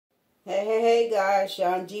Hey guys,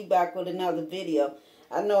 Sean G back with another video.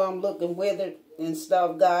 I know I'm looking withered and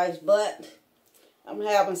stuff guys, but I'm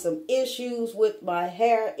having some issues with my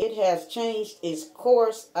hair. It has changed its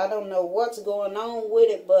course. I don't know what's going on with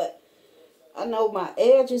it, but I know my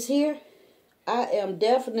edges here, I am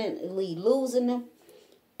definitely losing them.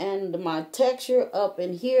 And my texture up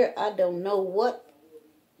in here, I don't know what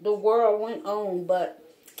the world went on, but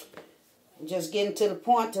just getting to the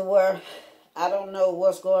point to where I don't know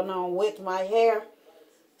what's going on with my hair.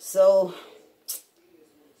 So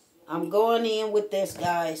I'm going in with this,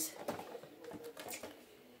 guys.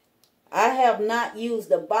 I have not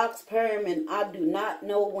used a box perm and I do not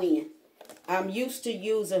know when. I'm used to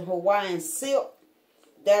using Hawaiian silk.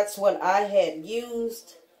 That's what I had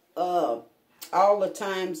used all the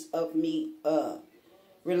times of me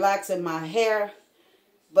relaxing my hair.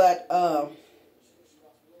 But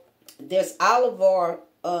this olive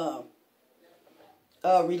oil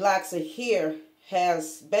relaxer here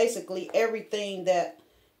has basically everything that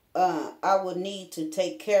I would need to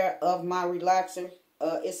take care of my relaxer.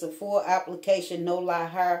 It's a full application, no lie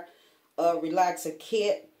hair relaxer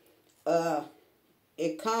kit.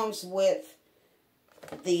 It comes with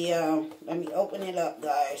the, let me open it up,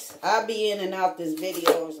 guys. I'll be in and out this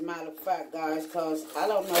video, as a matter of fact, guys, because I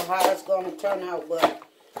don't know how it's going to turn out, but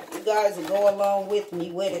you guys will go along with me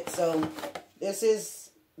with it. So this is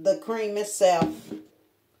the cream itself.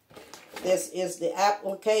 This is the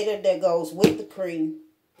applicator that goes with the cream.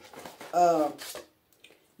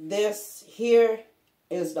 This here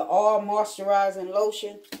is the all moisturizing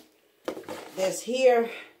lotion. This here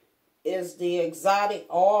is the exotic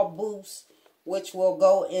all boost, which will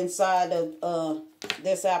go inside of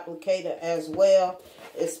this applicator as well.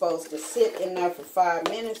 It's supposed to sit in there for 5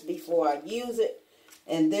 minutes before I use it.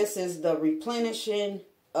 And this is the replenishing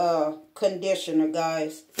conditioner,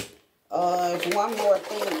 guys. There's one more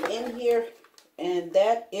thing in here, and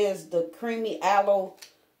that is the creamy aloe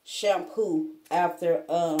shampoo after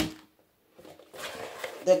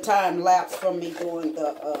the time lapse from me doing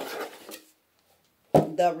the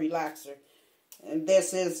relaxer. And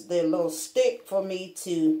this is the little stick for me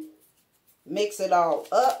to mix it all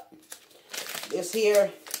up. This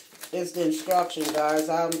here is the instruction, guys.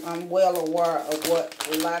 I'm well aware of what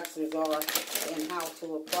relaxers are and how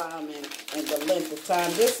to apply them and the length of time.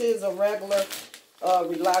 This is a regular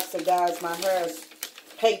relaxer, guys. My hair is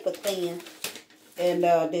paper thin, and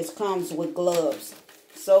this comes with gloves.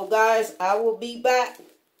 So, guys, I will be back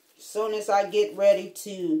as soon as I get ready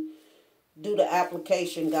to do the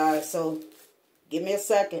application, guys. So, give me a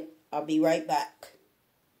second. I'll be right back.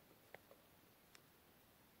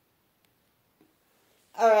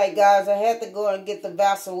 Alright guys, I had to go and get the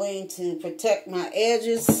Vaseline to protect my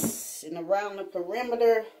edges and around the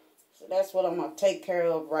perimeter. So that's what I'm going to take care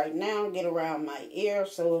of right now. Get around my ear,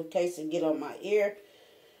 so in case it get on my ear,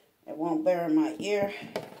 it won't burn my ear.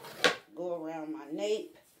 Go around my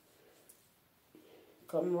nape.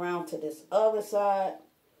 Come around to this other side.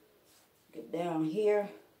 Get down here.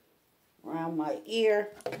 Around my ear.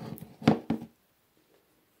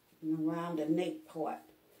 And around the nape part.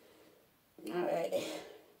 Alrighty.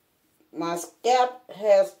 My scalp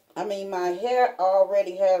has, my hair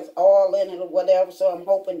already has oil in it or whatever, so I'm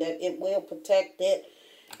hoping that it will protect it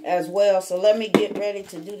as well. So let me get ready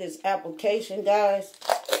to do this application, guys.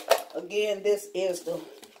 Again, this is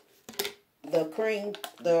the cream,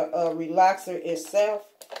 the relaxer itself.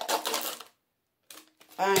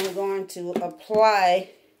 I'm going to apply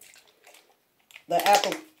the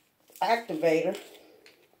activator.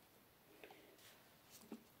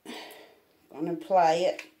 I'm going to apply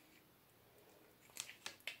it.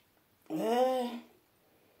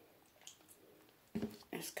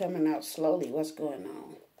 It's coming out slowly. What's going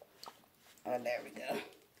on? Oh, there we go.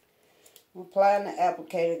 I'm applying the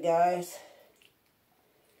applicator, guys.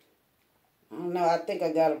 I don't know. I think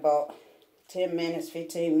I got about 10 minutes,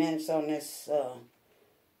 15 minutes on this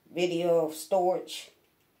video of storage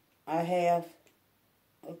I have.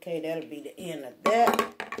 Okay, that'll be the end of that.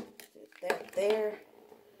 Put that there.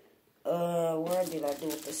 Where did I do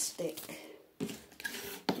with the stick?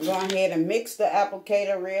 Go ahead and mix the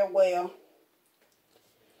applicator real well.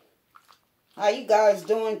 How you guys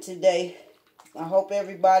doing today? I hope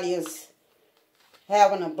everybody is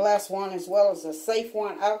having a blessed one as well as a safe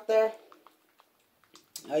one out there.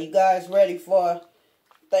 Are you guys ready for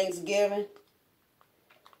Thanksgiving?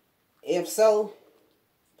 If so,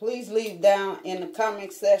 please leave down in the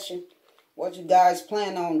comment section what you guys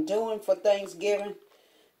plan on doing for Thanksgiving.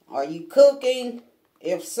 Are you cooking?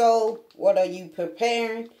 If so, what are you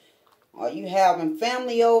preparing? Are you having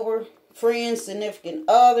family over, friends, significant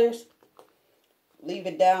others? Leave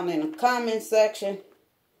it down in the comment section.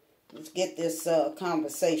 let's get this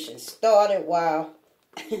conversation started while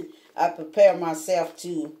I prepare myself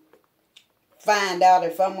to find out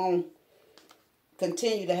if I'm going to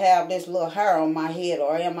continue to have this little hair on my head,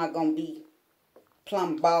 or am I going to be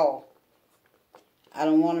plumb bald. I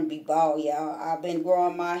don't want to be bald, y'all. I've been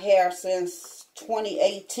growing my hair since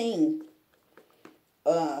 2018.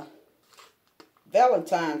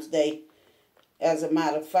 Valentine's Day, as a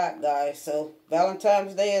matter of fact, guys. So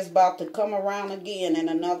Valentine's Day is about to come around again in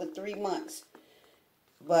another 3 months.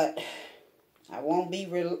 But I won't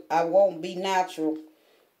be natural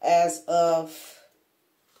as of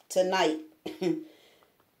tonight.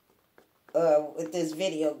 With this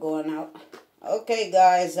video going out. Okay,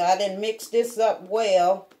 guys, I didn't mix this up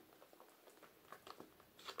well.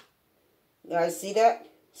 You guys see that?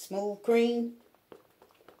 Smooth cream.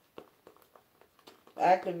 The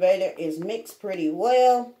activator is mixed pretty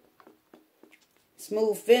well.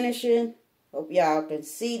 Smooth finishing. Hope y'all can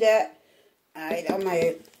see that. Alright, I'm going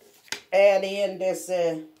to add in this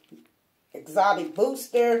exotic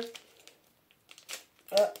booster.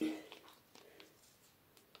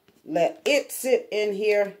 Let it sit in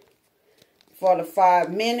here for the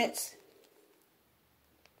 5 minutes.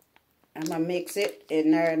 I'm going to mix it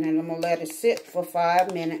in there, and then I'm going to let it sit for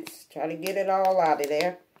 5 minutes. Try to get it all out of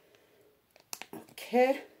there.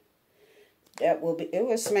 Okay. That will be,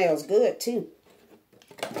 it smells good too.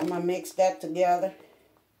 I'm going to mix that together.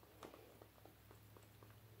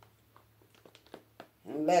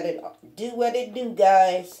 And let it do what it do,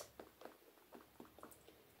 guys.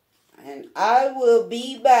 And I will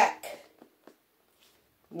be back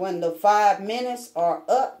when the 5 minutes are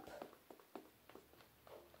up.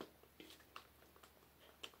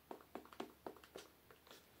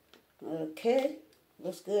 Okay,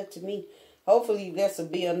 looks good to me. Hopefully this will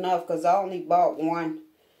be enough, because I only bought one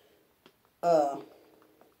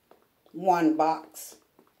box.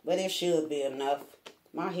 But it should be enough.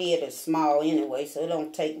 My head is small anyway, so it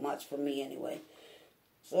don't take much for me anyway.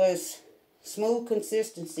 So it's smooth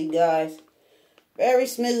consistency, guys. Very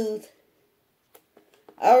smooth.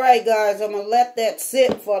 Alright, guys, I'm going to let that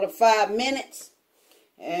sit for the 5 minutes.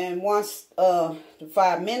 And once the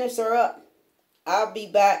 5 minutes are up, I'll be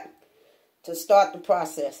back to start the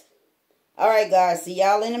process. Alright, guys, see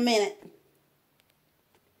y'all in a minute.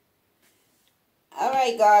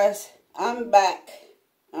 Alright, guys, I'm back.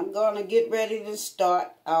 I'm going to get ready to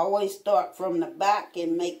start. I always start from the back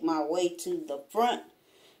and make my way to the front.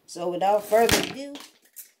 So without further ado,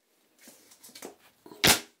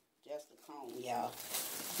 just a comb, y'all.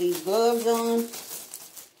 These gloves on.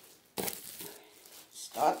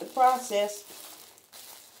 Start the process.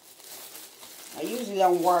 I usually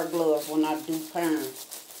don't wear gloves when I do perms,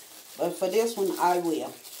 but for this one I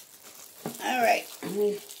will. Alright, let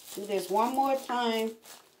me do this one more time.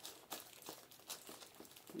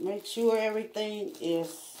 Make sure everything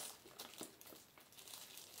is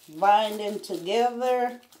binding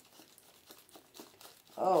together.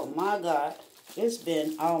 Oh my God. It's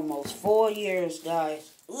been almost 4 years, guys.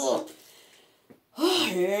 Ugh.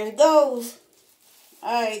 Here it goes.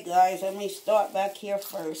 Alright, guys. Let me start back here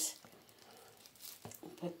first.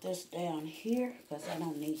 Put this down here, because I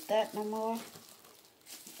don't need that no more.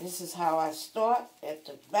 This is how I start at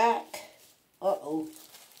the back. Uh-oh.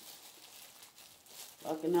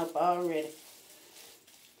 Fucking up already.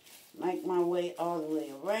 Make my way all the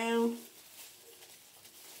way around.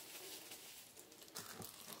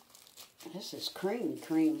 This is creamy.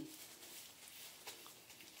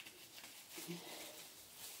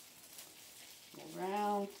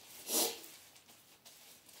 Around.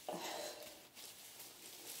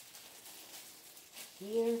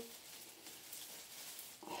 Here.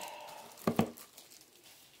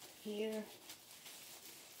 Here.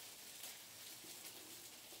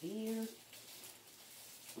 Here.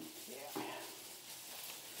 Yeah.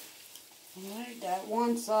 Alright, got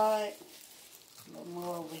one side. A little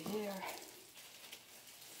more over here.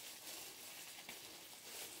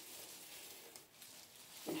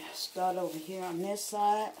 Start over here on this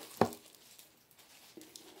side.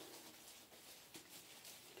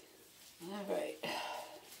 Alright.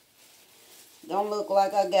 Don't look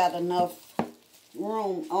like I got enough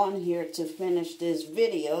room on here to finish this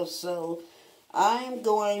video, so I'm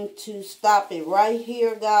going to stop it right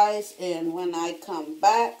here, guys, and when I come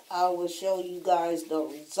back, I will show you guys the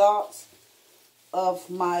results of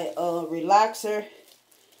my relaxer.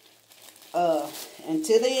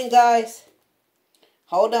 Until then, guys,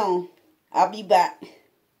 hold on. I'll be back.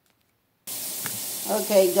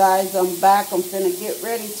 Okay, guys, I'm back. I'm finna get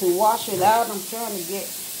ready to wash it out. I'm trying to get,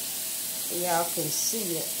 so y'all can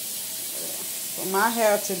see it. For my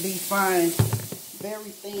hair to be fine,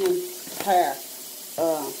 very thin hair.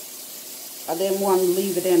 I didn't want to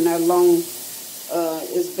leave it in there long.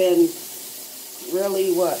 It's been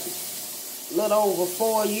really, what, a little over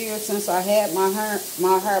 4 years since I had my hair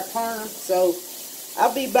perm. So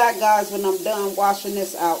I'll be back, guys, when I'm done washing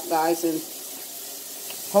this out, guys, and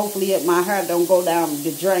hopefully my hair don't go down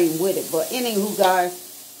the drain with it. But anywho, guys,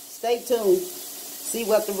 stay tuned. See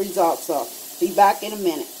what the results are. Be back in a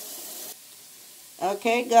minute.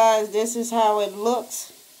 Okay, guys, this is how it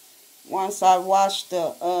looks once I wash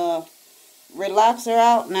the relaxer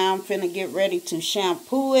out. Now I'm finna get ready to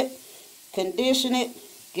shampoo it, condition it,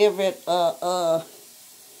 give it a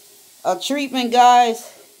treatment, guys.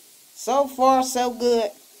 So far, so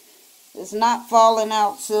good. It's not falling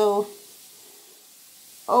out, so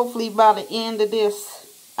hopefully by the end of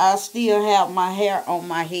this, I still have my hair on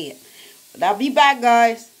my head. But I'll be back,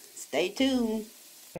 guys. Stay tuned.